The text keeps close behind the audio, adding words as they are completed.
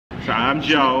So I'm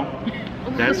Joe.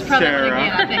 That's Let's try Sarah.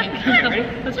 that one again, I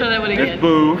think. Let's try that one again. That's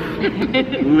Booth.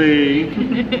 Lee.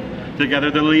 Together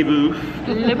the Lee Booth.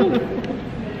 Le Booth.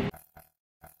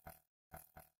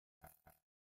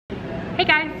 Hey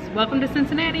guys, welcome to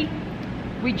Cincinnati.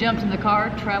 We jumped in the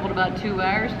car, traveled about 2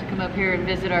 hours to come up here and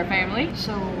visit our family.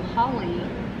 So Holly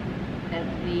at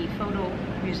the photo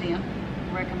museum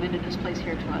recommended this place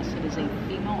here to us. It is a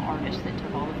female artist that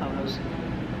took all the photos.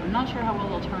 I'm not sure how well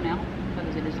they'll turn out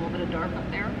because it is a little bit of dark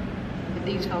up there, but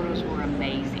these photos were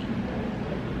amazing.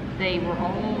 They were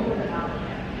all...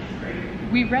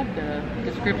 We read the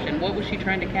description. What was she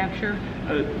trying to capture?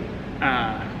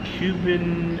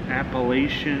 Cuban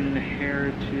Appalachian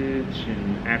heritage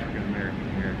and African American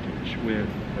heritage with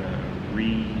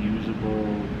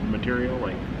reusable material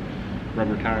like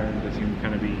rubber tires. That seemed to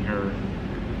kind of be her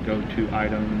go-to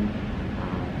item.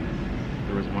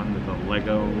 There was one with a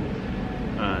Lego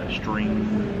string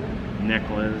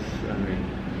necklace. I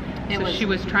mean, She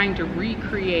was trying to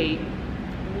recreate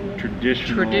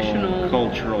traditional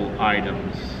cultural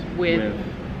items with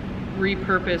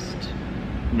repurposed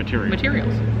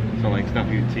materials. So like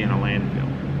stuff you'd see in a landfill.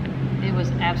 It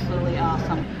was absolutely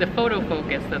awesome. The photo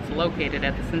focus that's located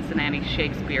at the Cincinnati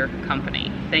Shakespeare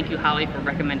Company. Thank you, Holly, for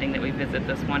recommending that we visit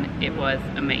this one. It was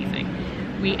amazing.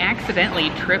 We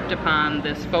accidentally tripped upon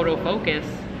this photo focus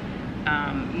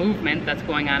movement that's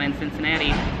going on in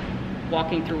Cincinnati,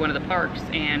 walking through one of the parks,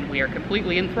 and we are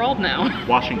completely enthralled now.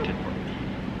 Washington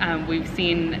Park. We've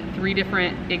seen 3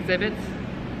 different exhibits,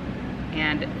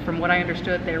 and from what I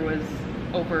understood, there was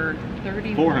over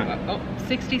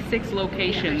 66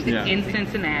 locations in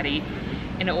Cincinnati,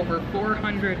 and over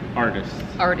 400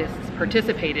 artists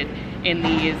participated in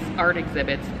these art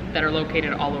exhibits that are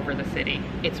located all over the city.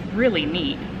 It's really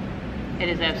neat. It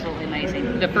is absolutely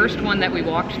amazing. The first one that we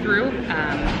walked through,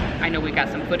 I know we got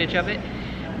some footage of it,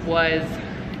 was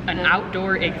an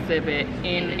outdoor exhibit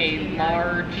in a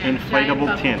large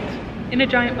inflatable tent. In a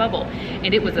giant bubble,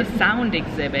 and it was a sound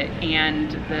exhibit,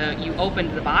 and you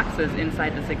opened the boxes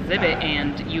inside this exhibit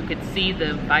and you could see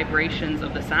the vibrations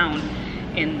of the sound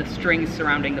in the strings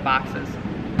surrounding the boxes.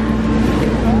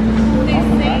 What do you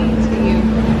say to you?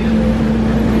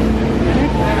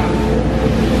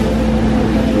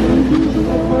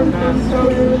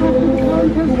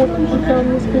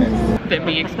 Than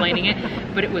me explaining it,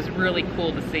 but it was really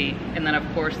cool to see. And then of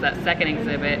course that second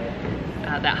exhibit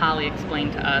that Holly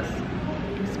explained to us,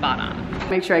 spot on.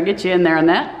 Make sure I get you in there on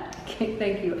that. Okay,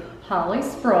 thank you. Holly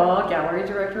Sproul, Gallery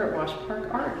Director at Wash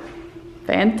Park Art.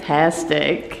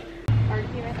 Fantastic.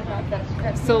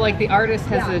 So like the artist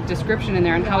has a description in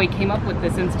there on how he came up with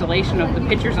this installation of the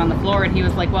pictures on the floor, and he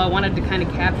was like, well, I wanted to kind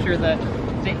of capture the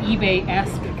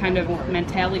eBay-esque kind of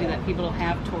mentality that people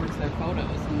have towards their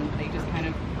photos, and they just kind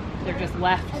of, they're just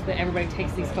left, that everybody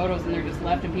takes these photos and they're just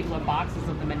left, and people have boxes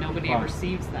of them and nobody ever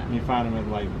receives them. You find them at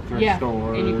like thrift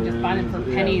stores. And you can just buy them for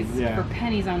pennies, for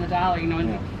pennies on the dollar, you know,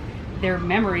 and they're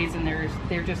memories, and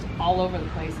they're just all over the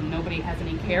place, and nobody has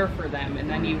any care for them. And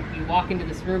then you walk into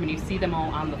this room and you see them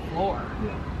all on the floor,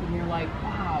 and you're like,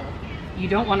 wow, you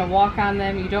don't want to walk on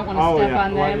them, you don't want to step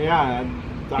on them.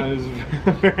 I was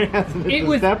very hesitant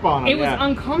to step on them. It was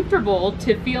uncomfortable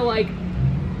to feel like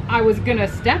I was gonna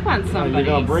step on somebody.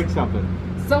 You're gonna break something.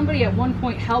 Somebody at one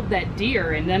point held that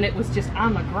deer, and then it was just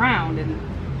on the ground, and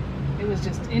it was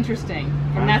just interesting.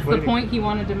 And that's the point he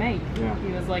wanted to make. Yeah.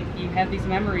 He was like, you have these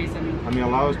memories, and I mean, a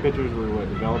lot of those pictures were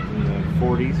developed in the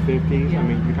 40s, 50s. I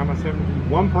mean, you're talking about 70s.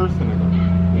 One person ago.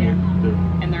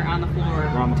 And they're on the floor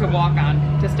to walk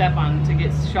on, to step on, to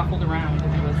get shuffled around,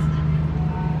 and it was.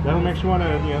 That makes you want to,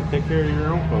 take care of your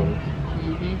own photos.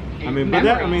 Mm-hmm. I mean, but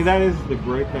that is the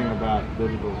great thing about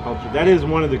digital culture. That is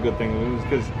one of the good things,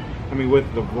 because, I mean, with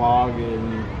the vlog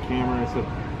and camera and stuff,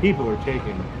 people are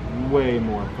taking way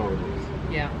more photos.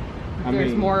 Yeah,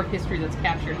 there's more of history that's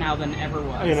captured now than ever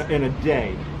was. In a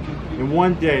day, in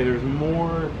one day, there's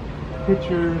more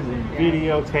pictures and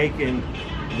video taken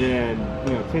than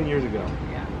 10 years ago.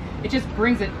 Yeah, it just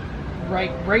brings it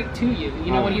right to you.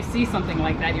 You know, when you see something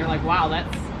like that, you're like, wow,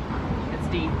 that's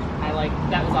deep.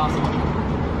 That was awesome.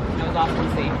 That was awesome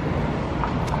to see.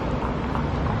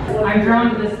 I'm drawn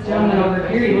to this gentleman over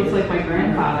here. He looks like my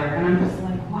grandfather, and I'm just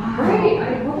like, wow.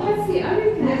 Right. Well, that's the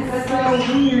other thing. That's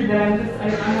so weird that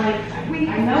I'm like,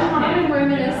 I know common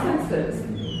reminiscences.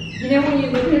 You know, when you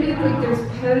look at it, like there's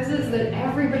poses that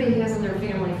everybody has in their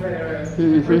family photos.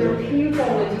 Or there are people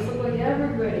that just look like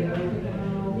everybody.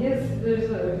 Yes, there's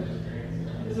a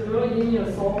really union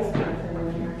souls kind of thing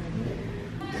in here.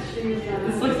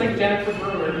 This looks like Jennifer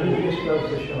Brewer.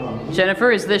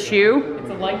 Jennifer, is this you? It's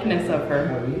a likeness of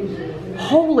her.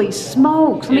 Holy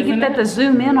smokes. Let me get that to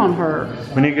zoom in on her.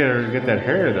 We need to get that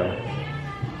hair though.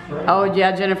 Oh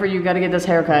yeah, Jennifer, you gotta get this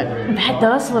haircut. That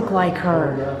does look like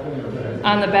her.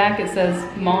 On the back it says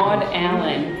Maud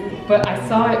Allen, but I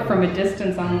saw it from a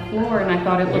distance on the floor and I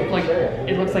thought it looks like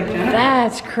Jennifer.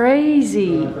 That's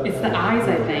crazy. It's the eyes,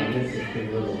 I think.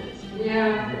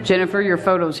 Yeah. Jennifer, your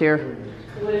photo's here.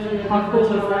 How cool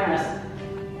is that?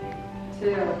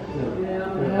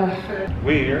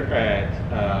 We're at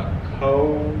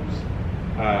Cove's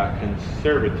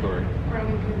Conservatory.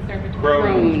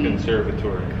 Crone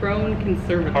Conservatory. Crone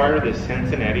Conservatory. Part of the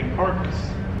Cincinnati Parks.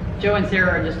 Joe and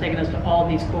Sarah are just taking us to all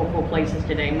these cool places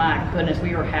today. My goodness,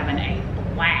 we are having a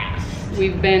blast.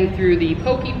 We've been through the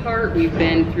Pokey part, we've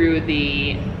been through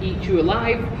the Eat You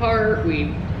Alive part,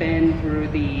 we've been through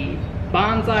the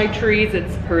bonsai trees,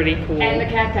 it's pretty cool. And the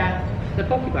cacti. The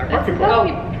Pokey part. Pokey part. Oh,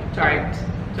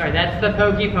 sorry, that's the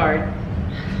pokey part.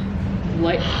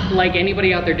 Like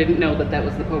anybody out there didn't know that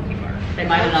was the Pokey part. They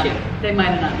might have not. They might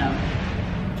have not known.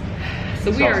 So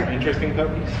we Saw are. some interesting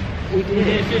puppies. We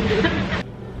did.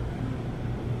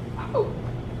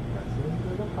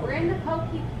 We're in the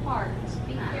Pokey Park.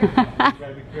 Be careful. You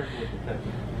gotta be careful with the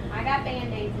puppies. I got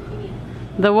band-aids if you need.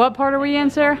 The what part are we in,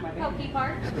 Sarah? Pokey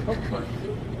Park.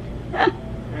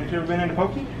 Haven't you ever been in a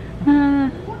pokey?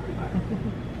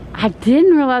 I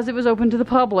didn't realize it was open to the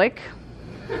public.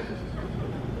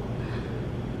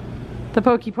 The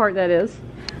pokey part, that is.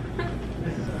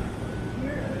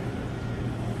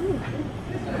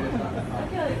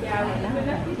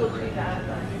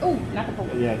 Oh, not the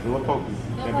Pokey. Yeah, it's a little pokey.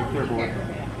 Gotta be careful with it.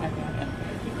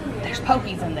 There's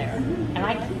Pokies in there, and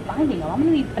I keep finding them. I'm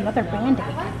gonna need another band-aid.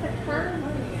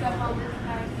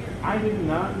 I did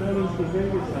not notice the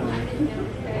Vegas sign.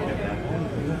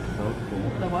 That's so cool.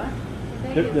 The what?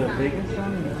 The Vegas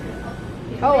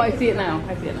sign? Oh, I see it now.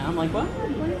 I'm like, what?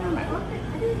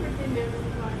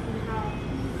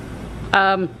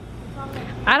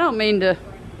 I don't mean to,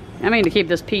 I mean to keep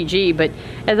this PG, but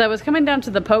as I was coming down to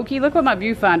the pokey, look what my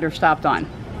viewfinder stopped on.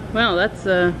 Well, it's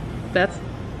a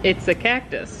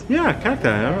cactus. Yeah, cacti.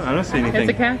 I don't see anything.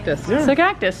 It's a cactus. Yeah. It's a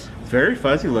cactus. It's very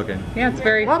fuzzy looking. Yeah, it's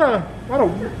very. A lot of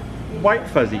white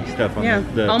fuzzy stuff on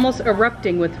the almost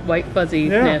erupting with white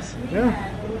fuzziness. Yeah.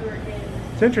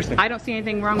 It's interesting. I don't see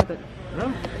anything wrong with it.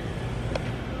 No.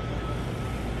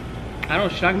 I don't know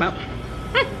what you're talking about.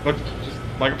 Looks just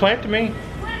like a plant to me.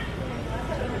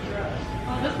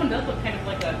 Oh, this one does look kind of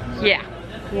like a. Yeah,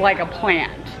 like a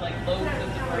plant. Like lobes of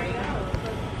the tree.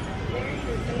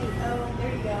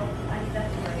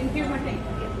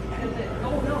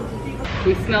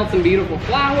 We smelled some beautiful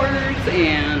flowers,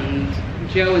 and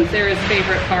Joe and Sarah's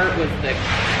favorite part was the.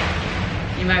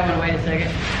 You might want to wait a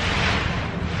second.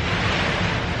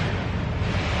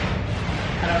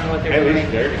 I don't know what they're At doing.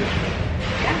 least there it is.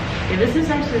 Yeah, this is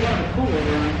actually one of the cooler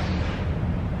ones.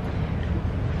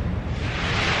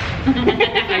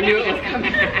 I knew it was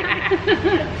coming.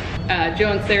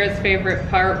 Joe and Sarah's favorite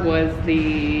part was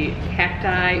the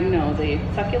cacti, no, the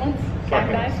succulents?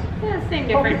 Cacti? Yeah, same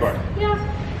Pokey difference. part. Yeah,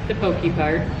 the pokey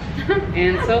part.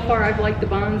 And so far I've liked the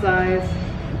bonsais.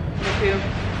 What you?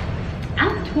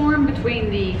 I'm torn between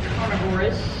the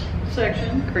carnivorous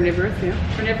section. Carnivorous, yeah.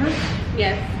 Carnivorous?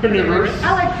 Yes. Carnivorous.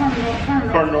 I like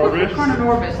Carnivorous.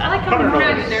 Carnivorous. I like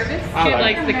carnivorous. Nervous? I She like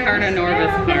likes the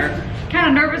carnivorous part. Kind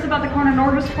of nervous about the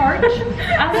carnivorous part.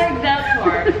 I like that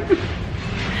part.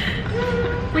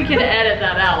 We can edit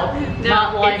that out.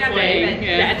 Not likely.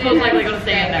 Yeah. It's most likely going to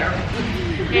stay in there.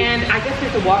 And I guess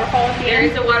there's a waterfall at the There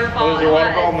end. is a waterfall. There's a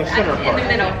waterfall in the center part. In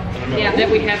the middle. Yeah, that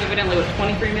we have evidently with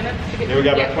 23 minutes to get Yeah, we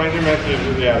got Yeah. about 23 minutes.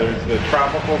 There's the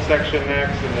tropical section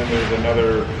next, and then there's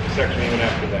another section even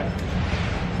after that.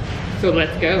 So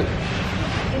let's go.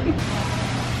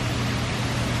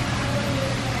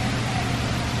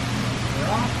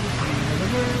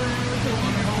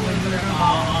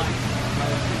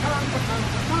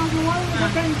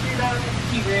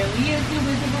 He really is the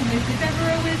wizard of Wiz. If ever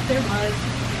a wiz there was.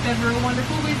 If ever a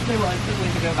wonderful wiz there was. The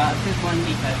Wizard of Oz is one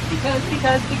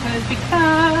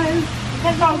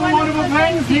because all the wonderful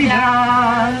things he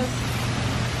does.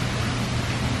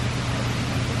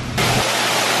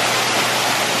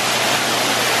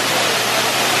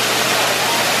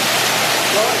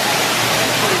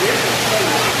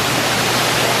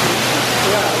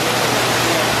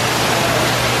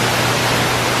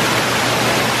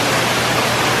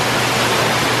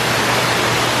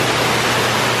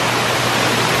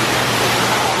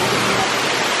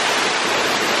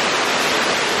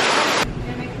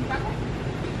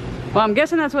 Well, I'm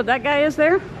guessing that's what that guy is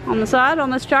there on the side on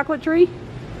this chocolate tree.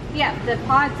 Yeah, the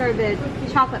pods are the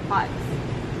chocolate pods.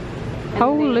 And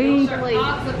Holy. they usually-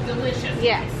 Lots of delicious.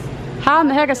 Yes. How in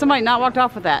the heck has somebody not walked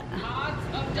off with that?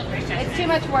 It's too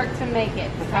much work to make it,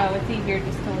 so it's easier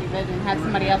just to leave it and have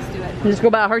somebody else do it. You just go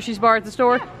buy a Hershey's bar at the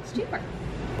store? Yeah, it's cheaper.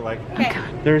 Like, Okay.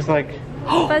 there's like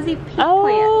Fuzzy pink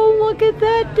Oh, look at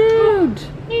that dude.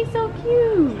 He's so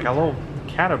cute. a little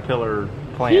caterpillar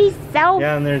plant. He's so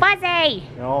Yeah, and there's- fuzzy.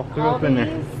 They're all threw All up in there.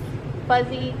 these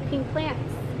fuzzy pink plants.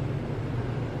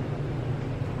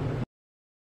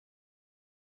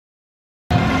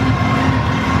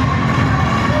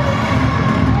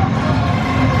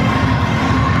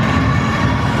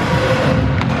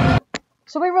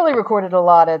 So we really recorded a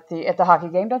lot at the hockey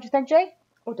game, don't you think, Jay?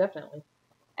 Oh, definitely.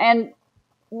 And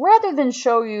rather than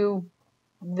show you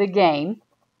the game,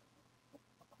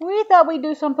 we thought we'd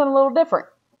do something a little different.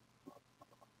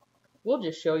 We'll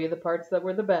just show you the parts that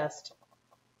were the best.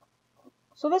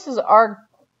 So this is our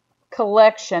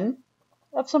collection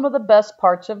of some of the best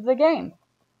parts of the game.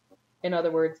 In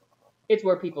other words, it's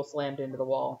where people slammed into the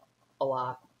wall. A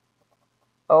lot.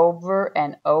 Over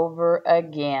and over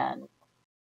again.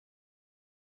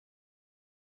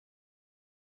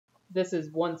 This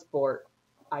is one sport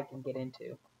I can get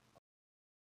into.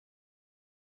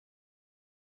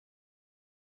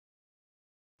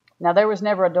 Now there was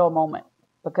never a dull moment,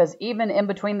 because even in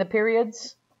between the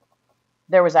periods,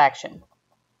 there was action.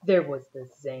 There was the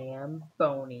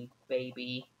Zamboni,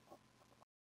 baby.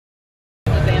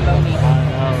 The Zamboni.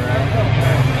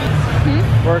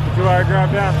 Worth the 2-hour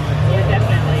drive down. Yeah,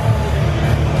 definitely.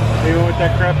 Even with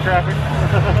that crap traffic.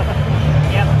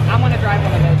 Yep, I want to drive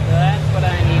one of those, so that's what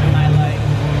I need in my life.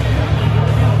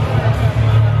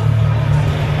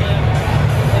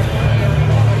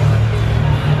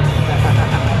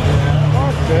 Oh,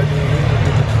 it's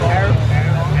good.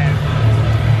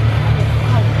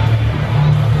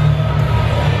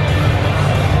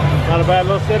 Not a bad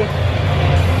little city.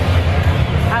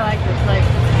 I like this place.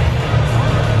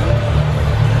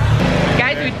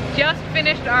 Guys, we just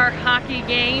finished our hockey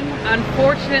game.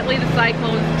 Unfortunately, the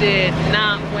Cyclones did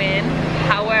not win.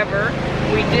 However,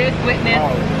 we did witness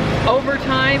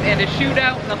overtime and a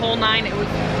shootout and the whole 9. It was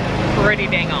pretty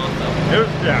dang awesome. It was,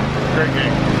 yeah, great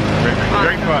game.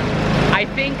 Great fun. I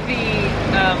think the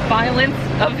violence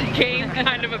of the game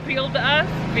kind of appealed to us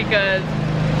because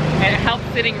it helped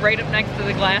sitting right up next to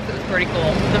the glass. It was pretty cool.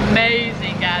 It was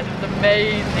amazing, guys. It was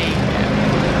amazing.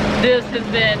 This has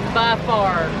been by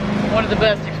far one of the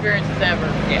best experiences ever.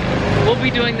 Yeah, we'll be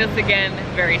doing this again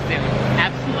very soon.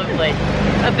 Absolutely.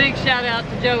 A big shout out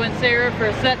to Joe and Sarah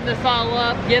for setting this all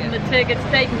up, getting the tickets,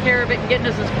 taking care of it, and getting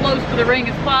us as close to the ring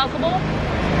as possible.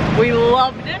 We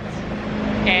loved it.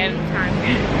 And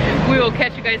we will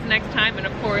catch you guys next time, and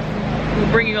of course,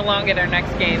 we'll bring you along at our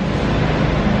next game.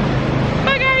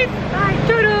 Bye guys! Bye!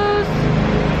 Toodles!